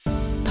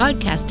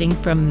podcasting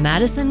from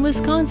Madison,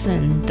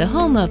 Wisconsin, the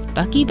home of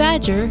Bucky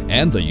Badger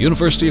and the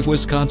University of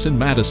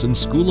Wisconsin-Madison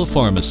School of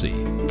Pharmacy.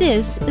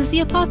 This is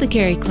the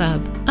Apothecary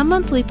Club, a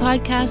monthly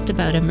podcast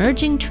about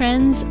emerging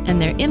trends and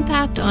their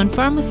impact on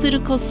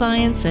pharmaceutical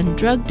science and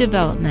drug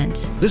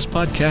development. This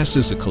podcast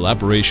is a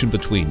collaboration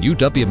between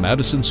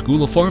UW-Madison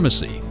School of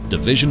Pharmacy,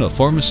 Division of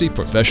Pharmacy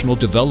Professional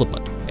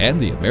Development,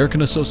 and the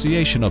American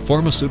Association of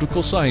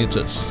Pharmaceutical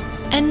Scientists.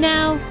 And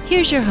now,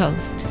 here's your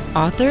host,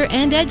 author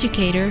and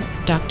educator,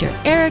 Dr.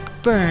 Eric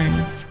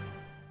Burns.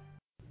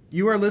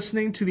 You are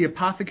listening to the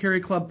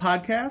Apothecary Club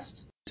podcast.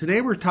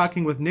 Today we're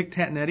talking with Nick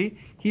Tatonetti.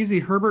 He's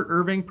the Herbert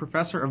Irving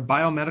Professor of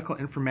Biomedical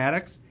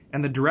Informatics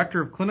and the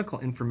Director of Clinical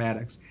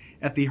Informatics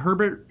at the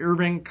Herbert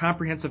Irving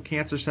Comprehensive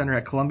Cancer Center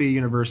at Columbia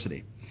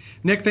University.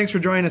 Nick, thanks for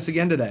joining us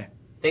again today.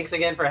 Thanks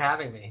again for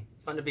having me.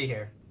 It's fun to be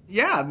here.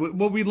 Yeah,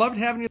 well, we loved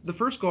having you the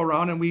first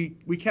go-around, and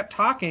we kept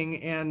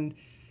talking, and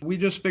we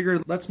just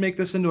figured let's make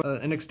this into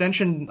an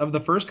extension of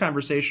the first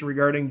conversation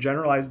regarding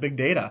generalized big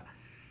data.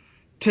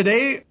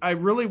 Today, I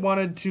really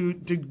wanted to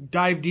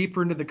dive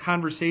deeper into the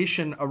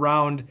conversation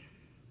around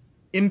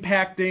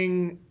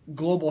impacting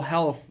global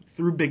health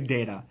through big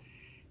data.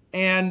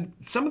 And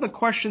some of the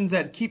questions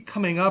that keep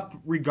coming up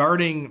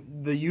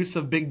regarding the use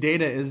of big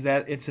data is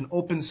that it's an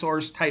open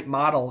source type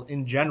model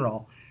in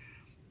general.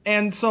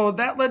 And so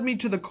that led me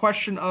to the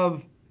question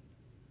of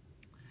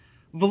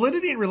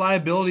validity and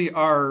reliability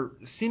are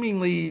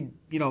seemingly,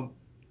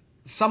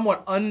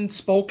 somewhat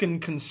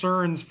unspoken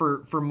concerns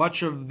for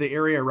much of the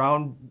area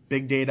around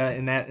big data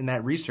in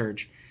that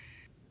research.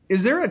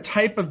 Is there a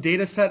type of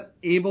data set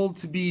able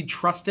to be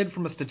trusted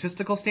from a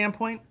statistical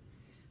standpoint?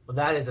 Well,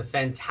 that is a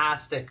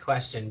fantastic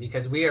question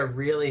because we are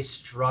really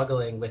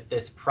struggling with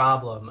this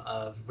problem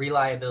of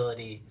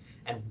reliability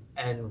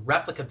and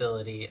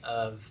replicability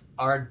of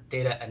our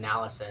data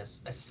analysis,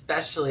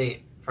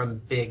 especially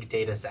from big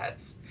data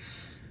sets.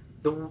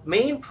 The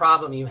main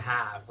problem you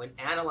have when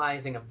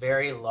analyzing a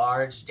very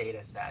large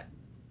data set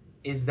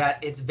is that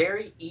it's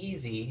very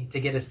easy to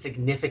get a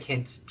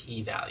significant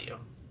p-value.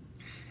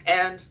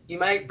 And you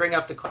might bring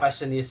up the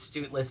question, the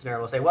astute listener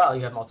will say, well,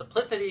 you have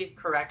multiplicity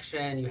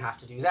correction, you have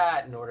to do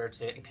that in order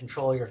to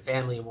control your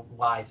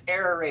family-wise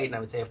error rate. And I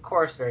would say, of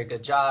course, very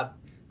good job,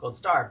 gold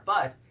star.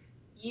 But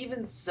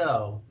even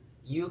so,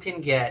 you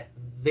can get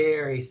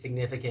very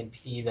significant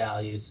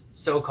p-values,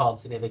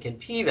 so-called significant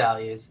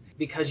p-values,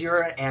 because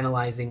you're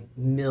analyzing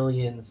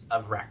millions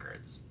of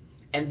records.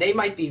 And they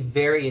might be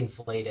very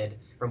inflated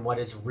from what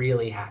is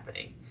really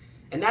happening.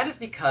 And that is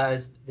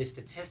because the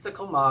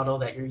statistical model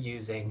that you're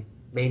using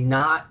may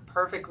not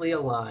perfectly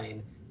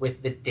align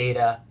with the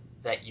data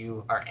that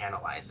you are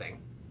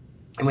analyzing.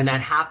 And when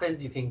that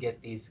happens, you can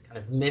get these kind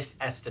of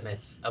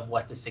misestimates of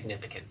what the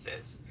significance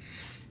is.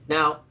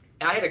 Now,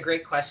 I had a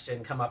great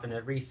question come up in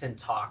a recent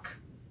talk,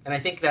 and I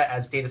think that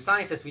as data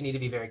scientists, we need to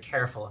be very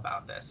careful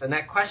about this. And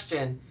that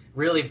question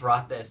really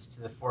brought this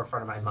to the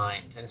forefront of my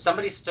mind. And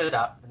somebody stood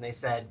up and they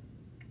said,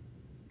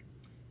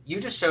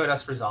 you just showed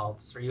us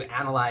results where you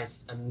analyzed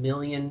 1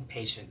 million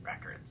patient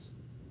records.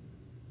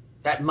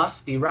 That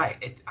must be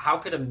right. How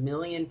could 1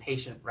 million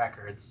patient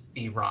records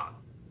be wrong?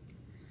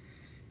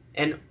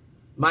 And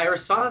my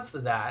response to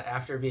that,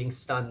 after being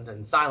stunned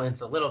and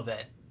silenced a little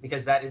bit,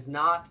 because that is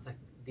not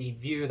the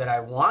view that I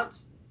want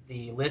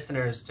the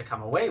listeners to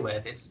come away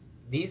with,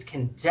 these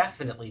can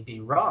definitely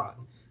be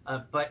wrong.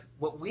 But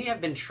what we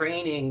have been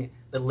training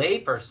the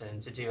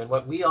layperson to do, and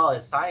what we all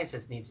as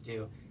scientists need to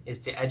do, is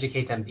to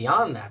educate them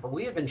beyond that. But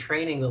we have been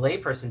training the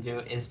layperson to do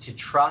is to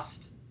trust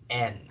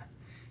N.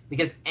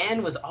 Because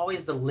N was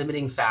always the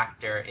limiting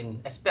factor,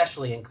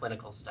 especially in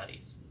clinical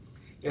studies.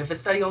 If a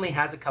study only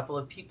has a couple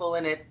of people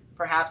in it,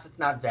 perhaps it's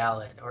not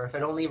valid. Or if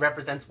it only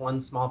represents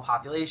one small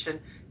population,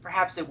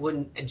 perhaps it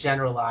wouldn't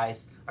generalize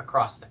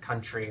across the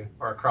country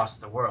or across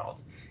the world.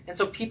 And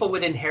so people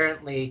would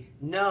inherently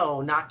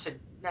know not to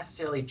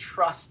necessarily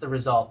trust the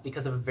result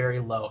because of a very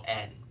low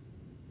N.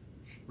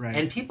 Right.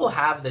 And people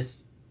have this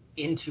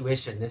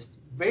intuition, this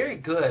very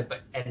good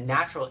but a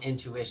natural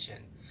intuition.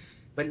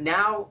 But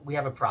now we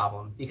have a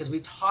problem because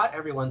we taught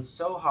everyone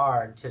so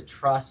hard to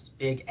trust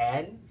big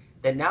N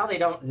that now they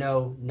don't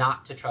know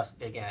not to trust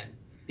big N.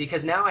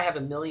 Because now I have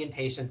 1 million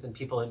patients and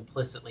people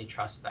implicitly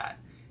trust that.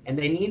 And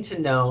they need to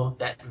know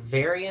that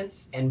variance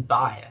and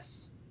bias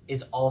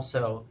is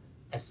also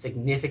a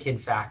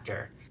significant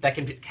factor that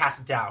can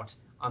cast doubt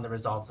on the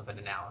results of an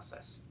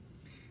analysis.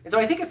 And so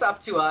I think it's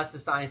up to us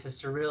as scientists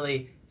to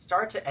really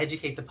start to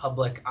educate the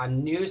public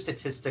on new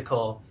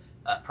statistical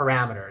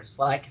parameters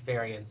like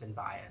variance and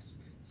bias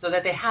so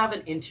that they have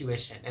an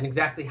intuition. And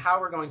exactly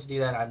how we're going to do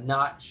that, I'm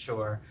not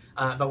sure.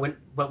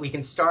 But we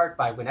can start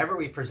by, whenever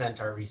we present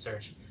our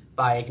research,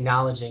 by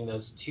acknowledging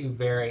those two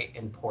very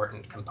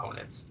important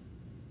components.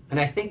 And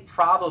I think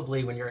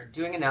probably when you're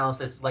doing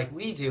analysis like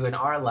we do in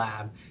our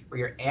lab, where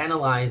you're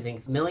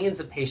analyzing millions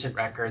of patient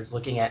records,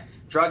 looking at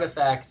drug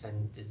effects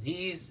and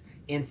disease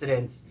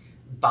incidents,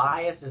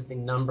 bias is the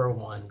number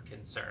one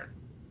concern.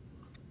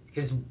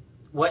 Because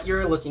what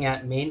you're looking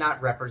at may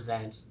not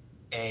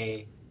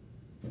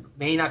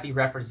be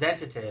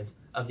representative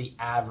of the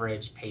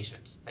average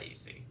patient that you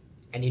see.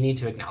 And you need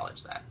to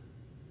acknowledge that.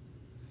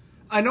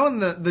 I know in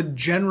the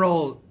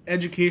general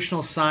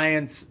educational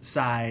science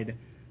side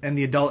and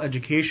the adult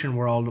education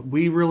world,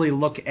 we really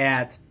look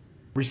at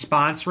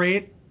response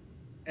rate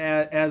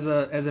as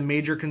a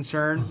major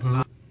concern.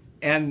 Mm-hmm.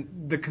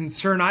 And the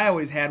concern I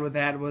always had with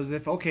that was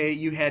if, okay,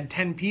 you had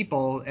 10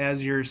 people as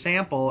your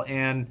sample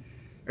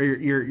or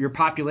your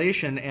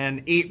population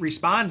and 8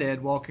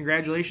 responded, well,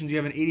 congratulations, you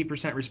have an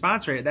 80%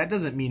 response rate. That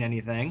doesn't mean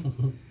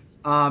anything.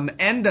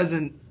 N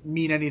doesn't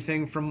mean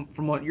anything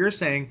from what you're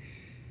saying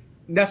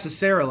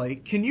necessarily.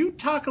 Can you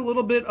talk a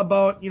little bit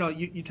about,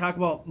 you talk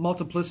about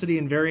multiplicity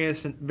and variance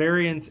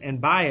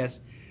and bias.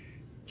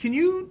 Can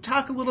you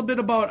talk a little bit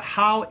about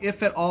how,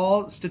 if at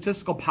all,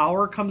 statistical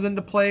power comes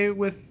into play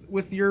with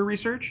your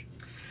research?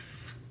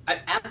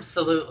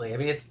 Absolutely. I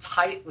mean, it's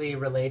tightly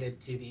related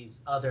to these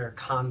other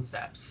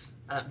concepts.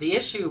 The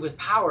issue with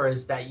power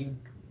is that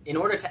in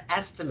order to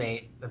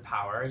estimate the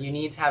power, you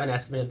need to have an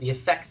estimate of the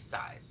effect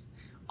size.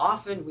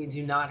 Often we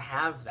do not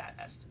have that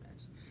estimate.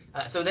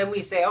 So then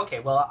we say,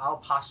 okay, well,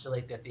 I'll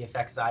postulate that the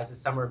effect size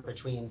is somewhere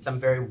between some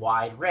very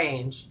wide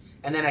range,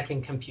 and then I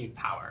can compute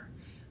power.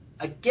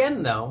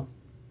 Again, though,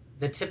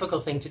 the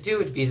typical thing to do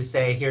would be to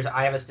say,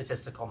 I have a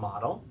statistical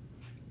model,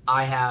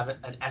 I have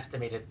an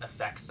estimated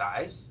effect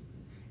size,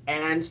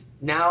 and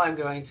now I'm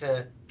going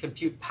to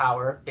compute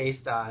power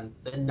based on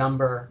the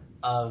number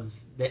of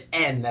the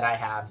N that I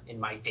have in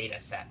my data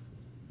set.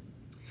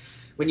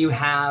 When you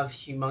have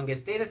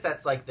humongous data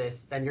sets like this,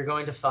 then you're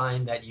going to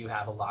find that you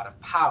have a lot of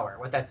power.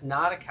 What that's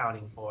not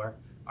accounting for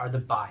are the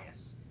bias.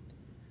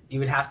 You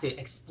would have to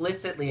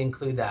explicitly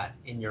include that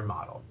in your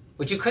model,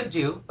 which you could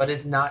do, but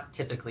is not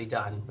typically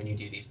done when you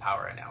do these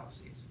power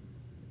analyses.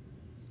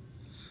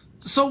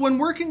 So when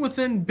working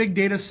within big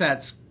data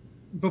sets,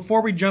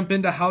 before we jump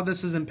into how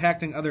this is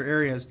impacting other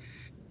areas,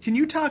 can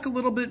you talk a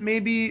little bit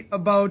maybe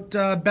about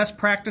best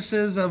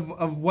practices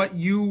of what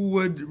you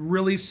would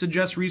really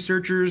suggest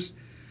researchers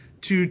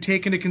to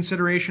take into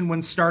consideration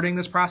when starting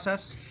this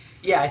process?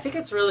 Yeah, I think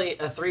it's really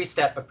a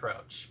 3-step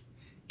approach.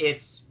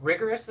 It's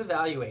rigorous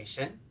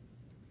evaluation,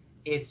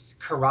 it's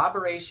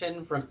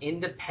corroboration from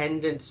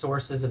independent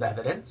sources of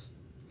evidence,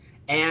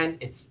 and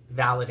it's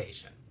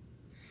validation.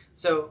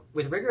 So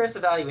with rigorous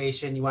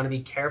evaluation, you want to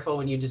be careful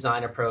when you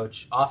design approach.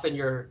 Often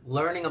you're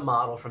learning a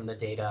model from the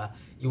data.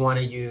 You want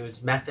to use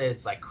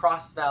methods like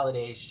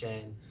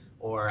cross-validation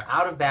or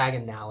out-of-bag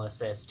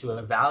analysis to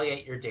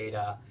evaluate your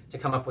data to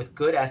come up with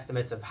good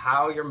estimates of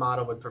how your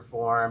model would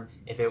perform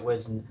if it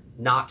was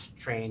not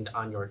trained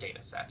on your data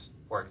set,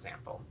 for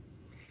example.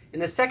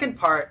 And the second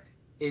part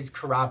is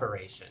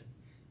corroboration.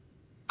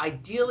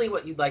 Ideally,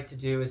 what you'd like to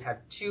do is have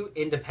 2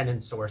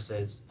 independent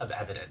sources of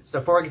evidence.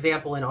 So, for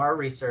example, in our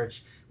research,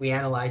 we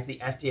analyzed the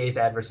FDA's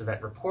adverse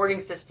event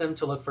reporting system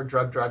to look for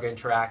drug-drug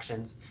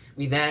interactions.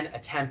 We then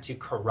attempt to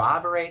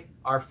corroborate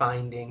our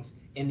findings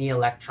in the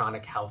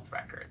electronic health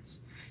records.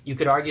 You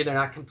could argue they're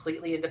not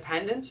completely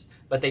independent,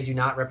 but they do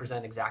not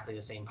represent exactly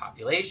the same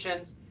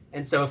populations.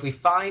 And so if we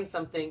find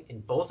something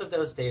in both of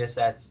those data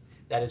sets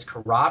that is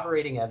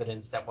corroborating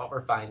evidence that what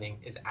we're finding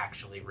is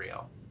actually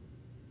real.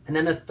 And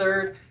then the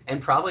third,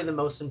 and probably the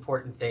most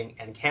important thing,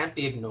 and can't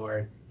be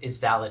ignored, is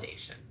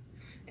validation.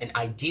 And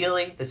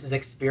ideally, this is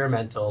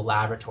experimental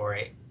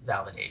laboratory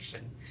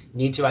validation. You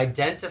need to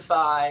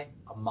identify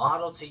a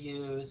model to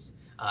use,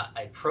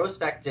 a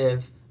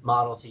prospective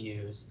model to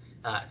use.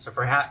 So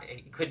perhaps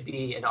it could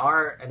be, in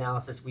our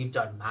analysis, we've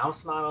done mouse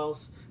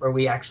models where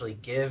we actually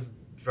give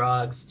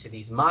drugs to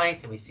these mice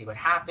and we see what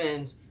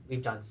happens.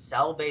 We've done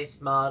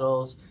cell-based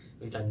models.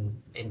 We've done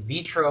in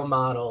vitro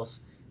models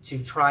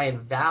to try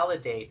and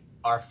validate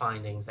our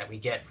findings that we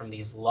get from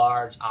these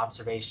large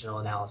observational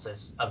analysis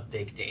of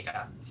big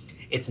data.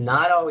 It's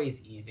not always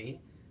easy,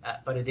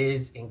 but it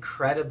is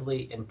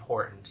incredibly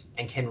important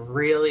and can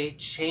really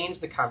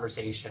change the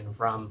conversation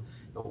from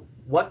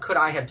what could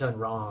I have done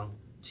wrong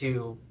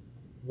to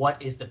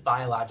what is the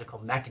biological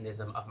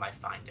mechanism of my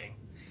finding.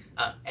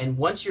 And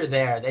once you're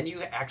there, then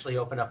you actually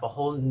open up a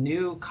whole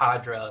new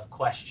cadre of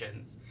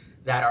questions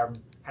that are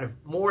kind of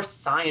more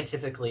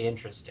scientifically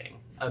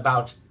interesting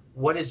about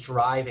what is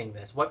driving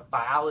this, what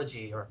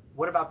biology or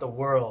what about the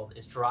world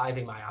is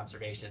driving my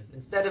observations,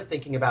 instead of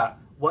thinking about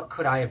what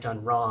could I have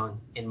done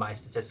wrong in my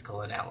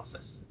statistical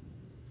analysis.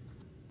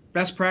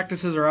 Best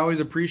practices are always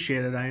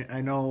appreciated.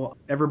 I know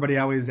everybody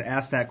always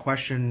asks that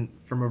question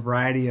from a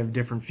variety of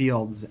different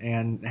fields,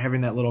 and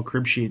having that little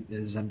crib sheet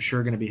is, I'm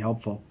sure, going to be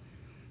helpful.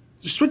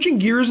 Switching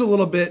gears a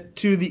little bit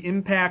to the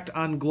impact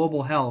on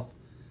global health,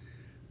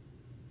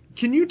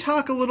 can you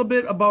talk a little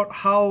bit about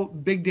how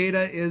big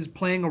data is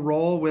playing a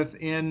role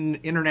within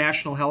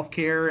international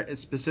healthcare,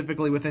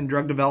 specifically within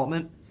drug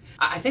development?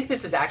 I think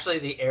this is actually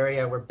the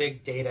area where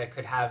big data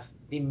could have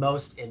the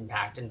most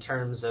impact in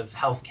terms of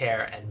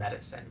healthcare and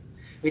medicine.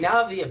 We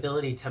now have the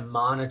ability to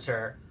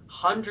monitor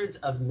hundreds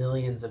of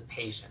millions of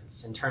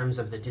patients in terms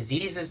of the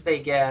diseases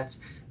they get,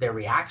 their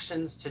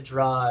reactions to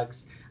drugs,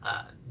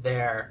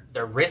 their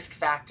risk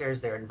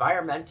factors, their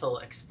environmental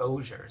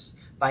exposures,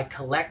 by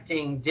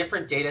collecting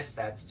different data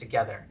sets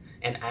together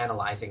and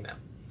analyzing them.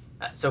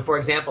 So, for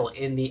example,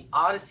 in the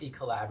Odyssey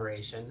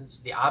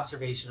collaborations, the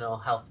Observational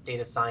Health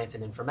Data Science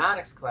and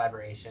Informatics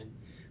collaboration,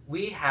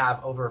 we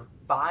have over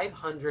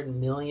 500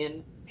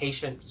 million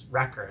patients'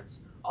 records,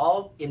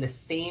 all in the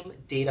same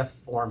data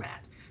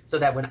format, so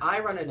that when I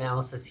run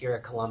analysis here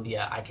at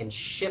Columbia, I can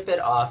ship it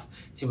off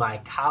to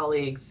my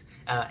colleagues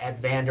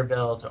at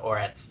Vanderbilt or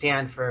at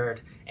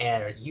Stanford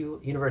and at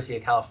University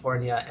of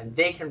California, and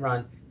they can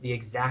run the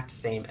exact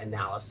same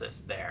analysis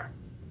there.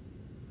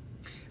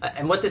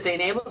 And what this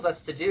enables us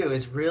to do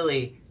is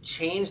really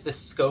change the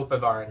scope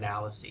of our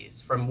analyses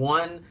from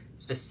one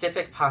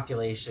specific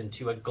population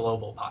to a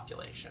global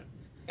population.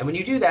 And when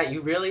you do that,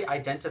 you really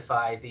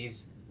identify these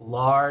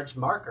large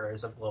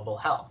markers of global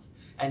health.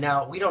 And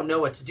now we don't know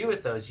what to do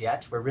with those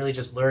yet. We're really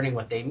just learning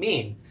what they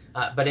mean.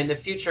 But in the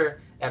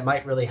future, that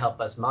might really help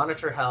us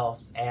monitor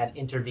health and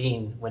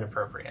intervene when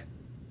appropriate.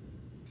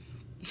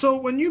 So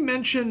when you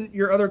mention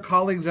your other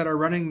colleagues that are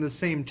running the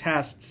same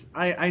tests,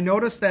 I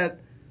noticed that,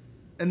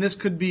 and this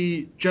could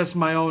be just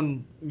my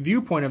own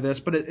viewpoint of this,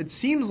 but it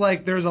seems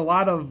like there's a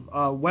lot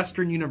of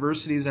Western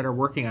universities that are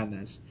working on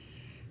this.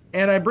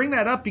 And I bring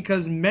that up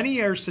because many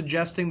are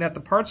suggesting that the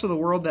parts of the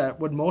world that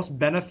would most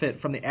benefit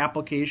from the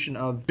application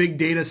of big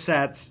data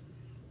sets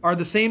are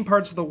the same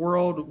parts of the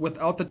world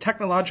without the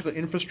technological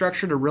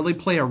infrastructure to really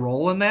play a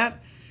role in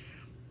that.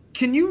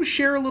 Can you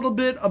share a little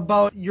bit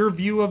about your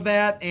view of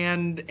that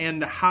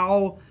and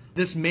how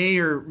this may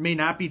or may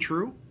not be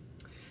true?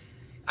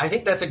 I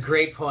think that's a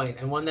great point,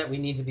 and one that we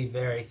need to be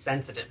very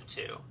sensitive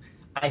to.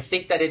 I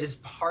think that it is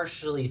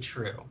partially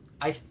true.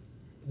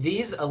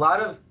 A lot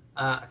of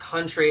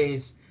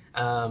countries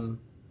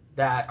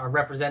that are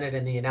represented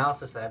in the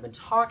analysis that I've been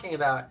talking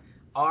about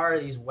are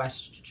these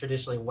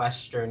traditionally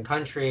Western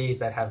countries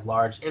that have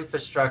large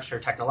infrastructure,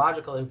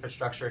 technological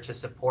infrastructure to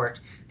support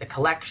the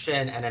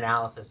collection and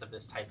analysis of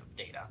this type of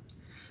data.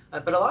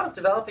 But a lot of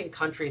developing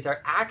countries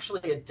are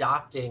actually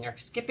adopting or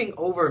skipping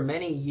over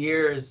many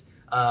years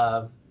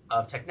of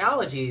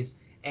technologies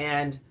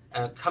and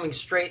coming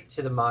straight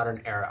to the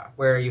modern era,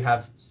 where you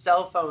have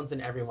cell phones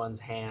in everyone's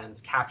hands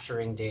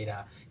capturing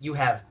data. You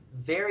have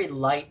very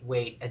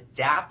lightweight,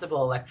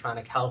 adaptable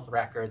electronic health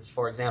records,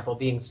 for example,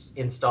 being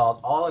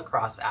installed all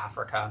across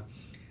Africa.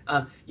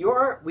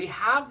 We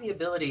have the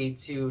ability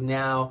to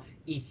now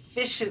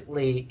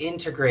efficiently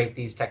integrate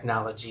these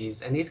technologies,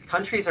 and these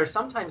countries are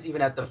sometimes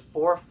even at the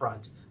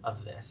forefront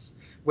of this,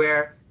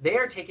 where they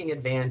are taking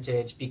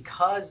advantage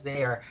because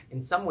they are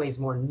in some ways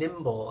more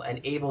nimble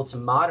and able to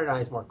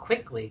modernize more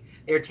quickly.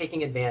 They are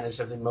taking advantage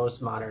of the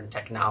most modern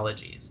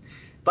technologies.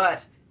 But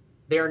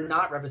they are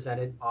not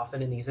represented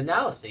often in these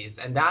analyses,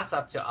 and that's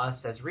up to us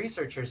as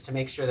researchers to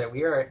make sure that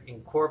we are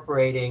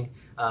incorporating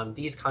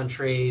these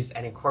countries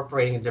and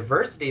incorporating the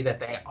diversity that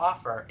they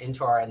offer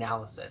into our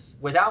analysis.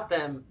 Without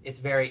them, it's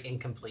very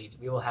incomplete.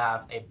 We will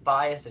have a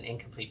biased and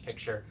incomplete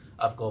picture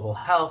of global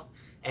health,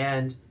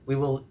 and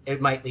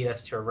it might lead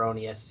us to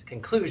erroneous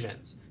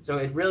conclusions. So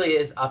it really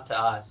is up to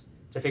us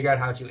to figure out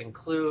how to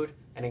include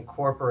and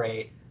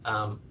incorporate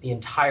the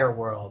entire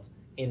world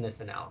in this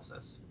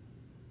analysis.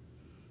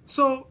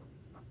 So,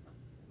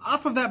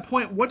 off of that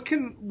point, what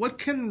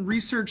can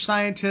research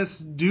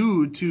scientists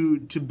do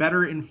to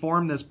better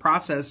inform this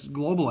process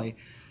globally?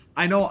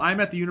 I know I'm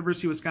at the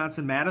University of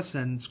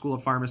Wisconsin-Madison School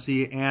of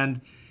Pharmacy,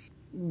 and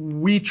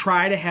we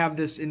try to have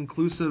this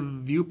inclusive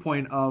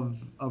viewpoint of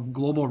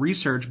global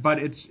research, but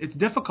it's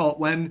difficult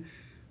when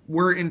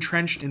we're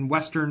entrenched in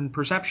Western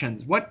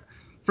perceptions.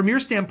 From your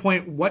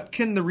standpoint, what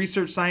can the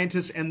research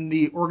scientists and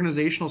the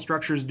organizational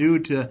structures do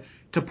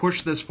to push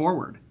this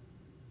forward?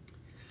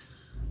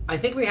 I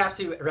think we have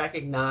to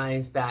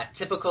recognize that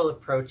typical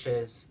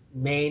approaches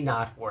may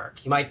not work.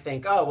 You might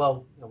think,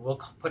 we'll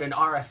put an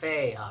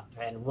RFA up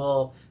and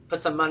we'll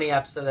put some money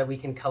up so that we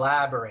can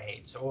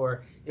collaborate.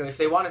 Or, if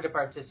they wanted to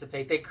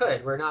participate, they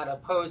could. We're not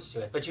opposed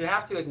to it. But you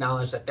have to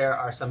acknowledge that there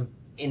are some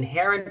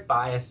inherent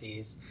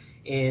biases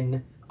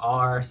in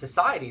our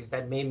societies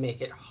that may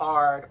make it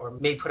hard or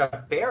may put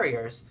up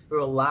barriers for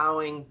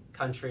allowing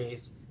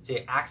countries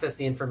to access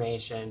the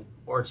information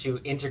or to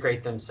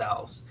integrate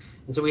themselves.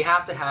 And so we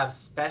have to have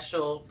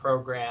special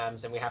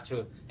programs, and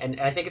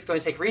I think it's going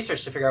to take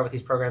research to figure out what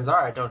these programs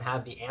are. I don't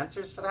have the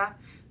answers for that,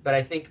 but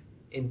I think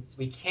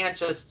we can't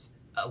just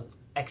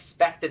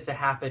expect it to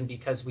happen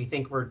because we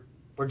think we're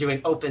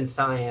doing open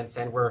science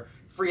and we're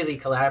freely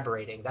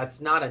collaborating. That's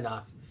not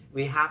enough.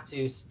 We have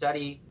to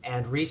study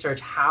and research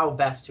how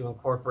best to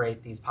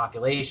incorporate these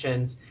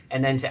populations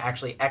and then to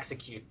actually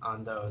execute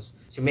on those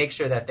to make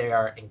sure that they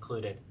are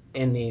included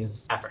in these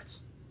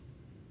efforts.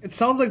 It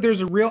sounds like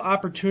there's a real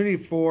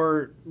opportunity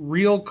for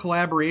real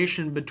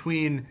collaboration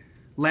between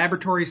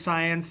laboratory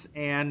science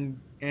and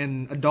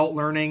adult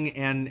learning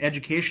and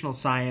educational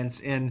science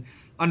in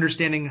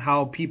understanding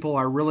how people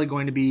are really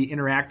going to be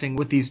interacting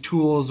with these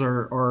tools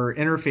or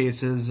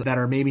interfaces that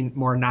are maybe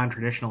more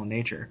non-traditional in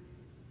nature.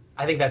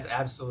 I think that's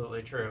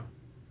absolutely true.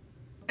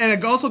 And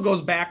it also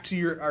goes back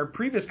to our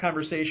previous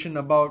conversation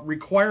about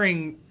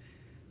requiring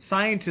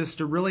scientists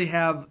to really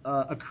have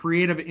a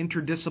creative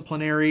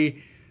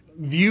interdisciplinary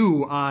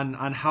view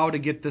on how to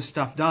get this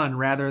stuff done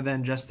rather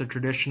than just the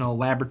traditional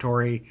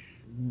laboratory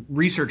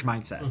research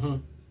mindset. Mm-hmm.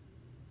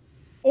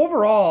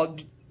 Overall,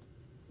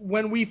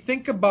 when we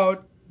think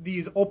about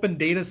these open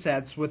data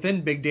sets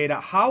within big data,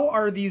 how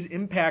are these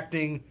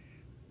impacting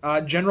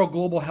general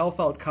global health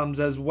outcomes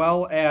as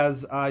well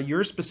as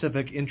your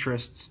specific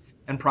interests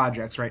and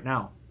projects right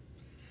now?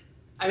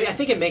 I mean, I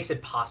think it makes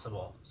it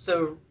possible.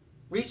 So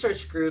research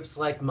groups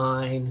like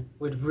mine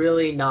would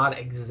really not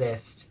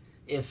exist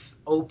if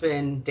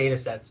open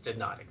data sets did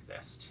not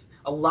exist.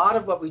 A lot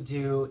of what we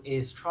do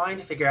is trying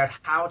to figure out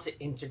how to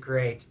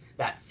integrate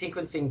that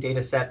sequencing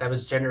data set that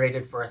was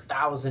generated for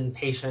 1,000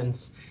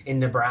 patients in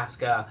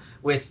Nebraska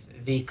with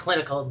the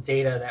clinical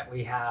data that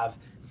we have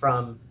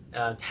from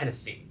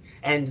Tennessee.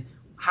 And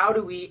how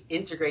do we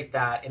integrate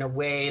that in a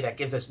way that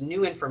gives us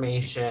new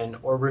information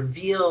or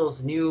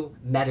reveals new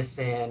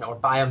medicine or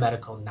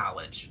biomedical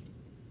knowledge?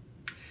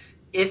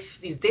 If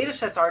these data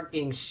sets aren't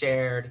being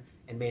shared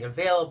and made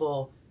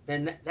available,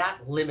 then that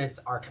limits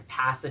our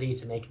capacity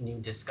to make new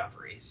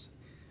discoveries.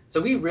 So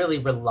we really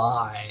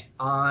rely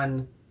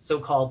on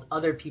so-called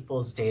other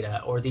people's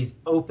data or these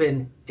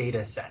open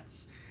data sets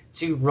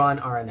to run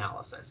our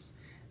analysis.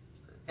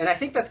 And I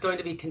think that's going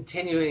to be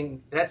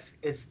continuing.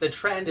 The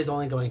trend is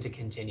only going to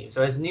continue.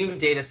 So as new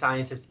data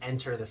scientists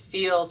enter the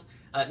field,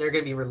 they're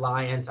going to be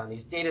reliant on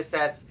these data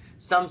sets.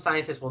 Some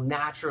scientists will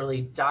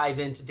naturally dive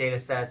into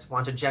data sets,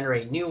 want to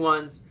generate new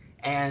ones,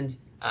 and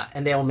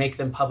they will make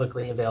them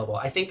publicly available.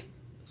 I think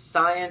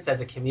science as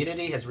a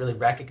community has really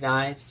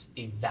recognized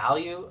the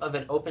value of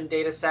an open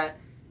data set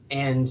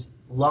and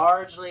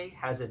largely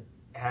has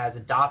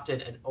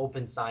adopted an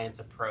open science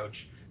approach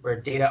where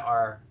data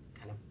are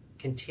kind of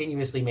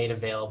continuously made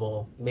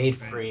available, made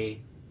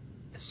free.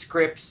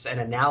 Scripts and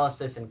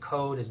analysis and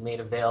code is made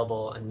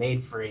available and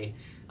made free.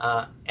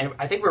 And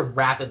I think we're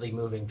rapidly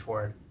moving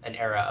toward an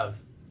era of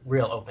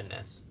real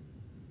openness.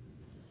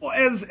 Well,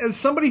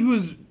 as somebody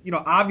who's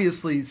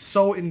obviously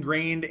so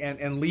ingrained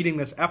and leading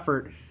this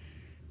effort,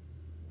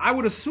 I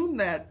would assume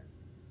that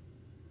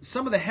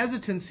some of the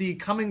hesitancy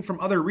coming from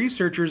other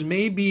researchers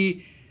may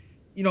be,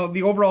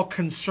 the overall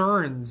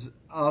concerns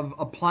of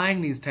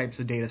applying these types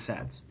of data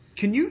sets.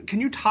 Can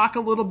you talk a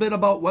little bit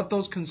about what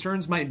those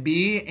concerns might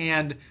be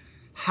and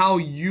how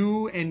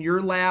you and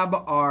your lab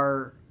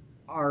are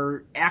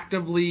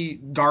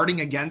actively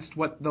guarding against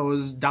what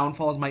those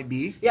downfalls might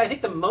be? Yeah, I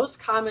think the most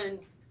common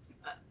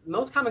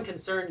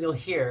concern you'll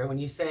hear when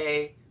you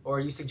say or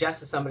you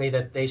suggest to somebody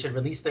that they should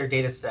release their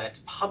data set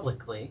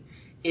publicly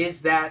is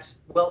that,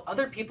 well,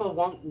 other people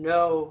won't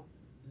know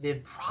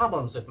the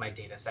problems with my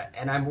data set.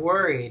 And I'm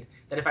worried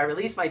that if I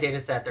release my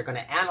data set, they're going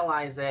to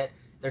analyze it,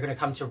 they're going to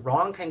come to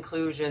wrong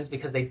conclusions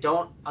because they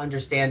don't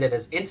understand it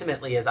as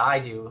intimately as I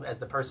do as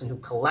the person who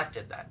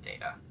collected that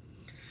data.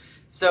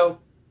 So,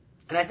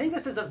 and I think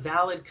this is a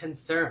valid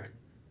concern,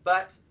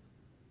 but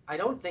I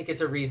don't think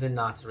it's a reason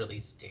not to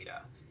release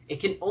data. It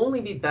can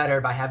only be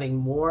better by having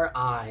more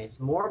eyes,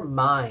 more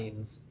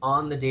minds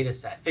on the data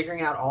set,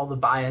 figuring out all the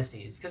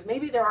biases, because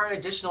maybe there are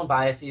additional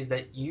biases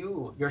that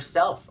you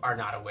yourself are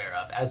not aware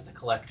of as the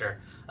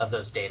collector of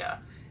those data.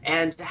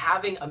 And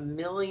having 1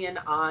 million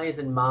eyes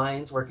and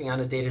minds working on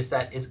a data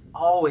set is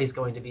always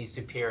going to be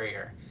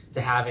superior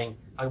to having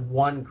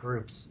one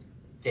group's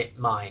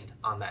mind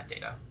on that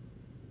data.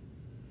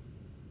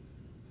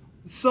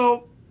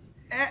 So,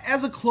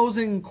 as a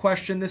closing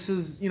question, this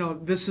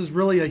is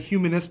really a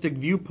humanistic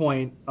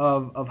viewpoint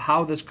of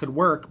how this could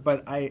work,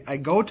 but I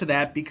go to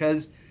that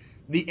because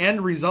the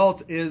end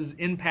result is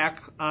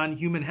impact on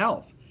human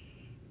health.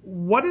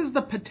 What is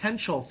the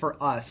potential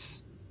for us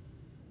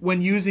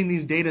when using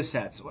these data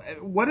sets?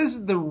 What is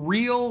the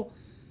real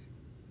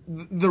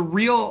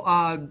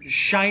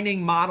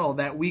shining model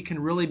that we can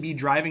really be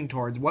driving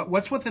towards?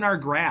 What's within our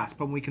grasp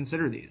when we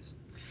consider these?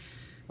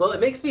 Well, it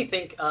makes me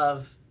think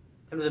of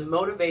the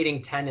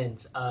motivating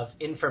tenet of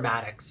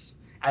informatics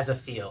as a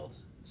field.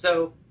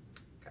 So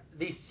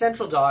the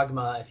central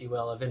dogma, if you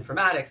will, of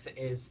informatics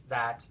is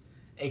that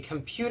a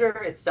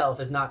computer itself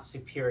is not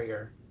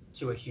superior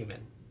to a human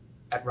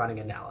at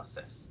running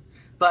analysis,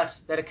 but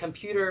that a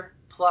computer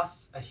plus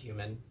a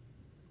human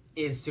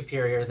is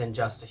superior than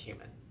just a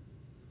human.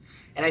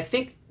 And I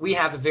think we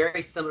have a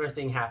very similar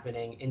thing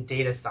happening in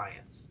data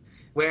science,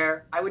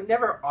 where I would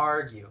never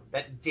argue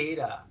that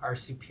data are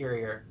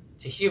superior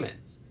to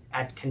humans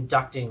at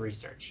conducting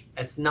research.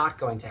 It's not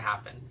going to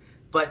happen.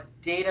 But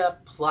data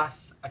plus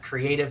a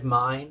creative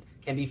mind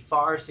can be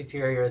far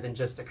superior than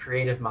just a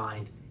creative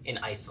mind in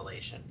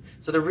isolation.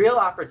 So the real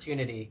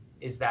opportunity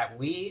is that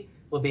we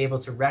will be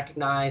able to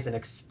recognize and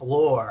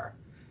explore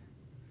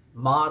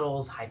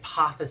models,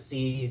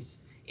 hypotheses,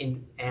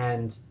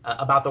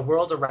 about the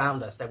world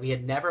around us that we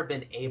had never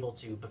been able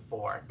to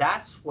before.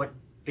 That's what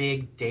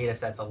big data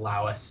sets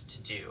allow us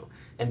to do.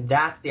 And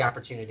that's the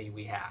opportunity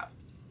we have.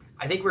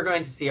 I think we're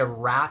going to see a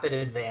rapid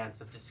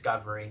advance of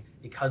discovery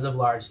because of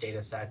large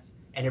data sets,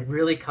 and it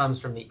really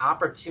comes from the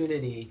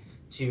opportunity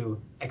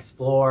to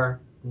explore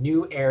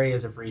new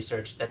areas of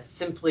research that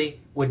simply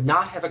would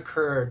not have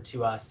occurred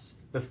to us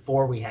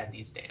before we had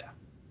these data.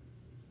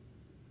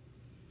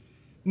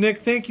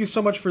 Nick, thank you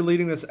so much for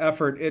leading this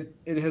effort. It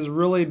has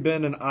really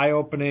been an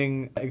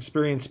eye-opening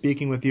experience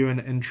speaking with you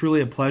and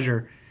truly a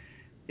pleasure.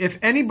 If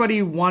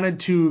anybody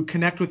wanted to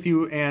connect with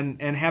you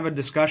and have a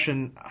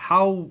discussion,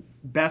 how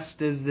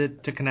best is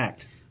it to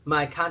connect?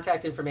 My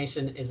contact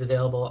information is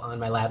available on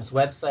my lab's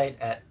website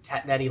at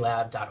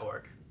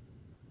tatnettylab.org.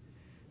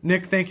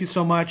 Nick, thank you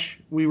so much.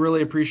 We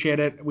really appreciate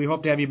it. We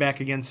hope to have you back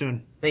again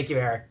soon. Thank you,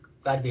 Eric.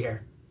 Glad to be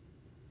here.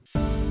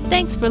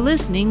 Thanks for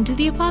listening to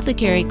the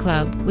Apothecary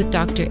Club with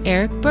Dr.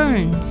 Eric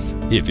Burns.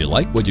 If you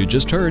like what you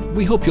just heard,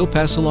 we hope you'll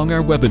pass along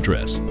our web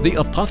address,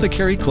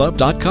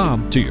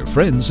 theapothecaryclub.com, to your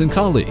friends and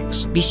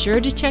colleagues. Be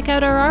sure to check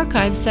out our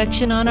archives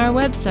section on our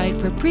website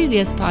for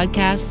previous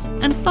podcasts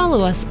and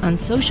follow us on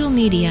social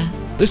media.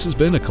 This has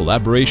been a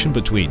collaboration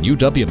between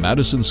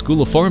UW-Madison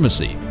School of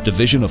Pharmacy,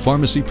 Division of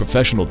Pharmacy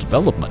Professional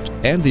Development,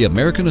 and the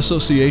American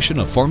Association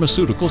of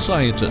Pharmaceutical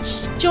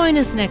Scientists. Join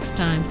us next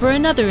time for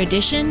another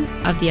edition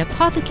of the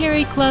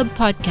Apothecary Club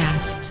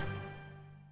podcast.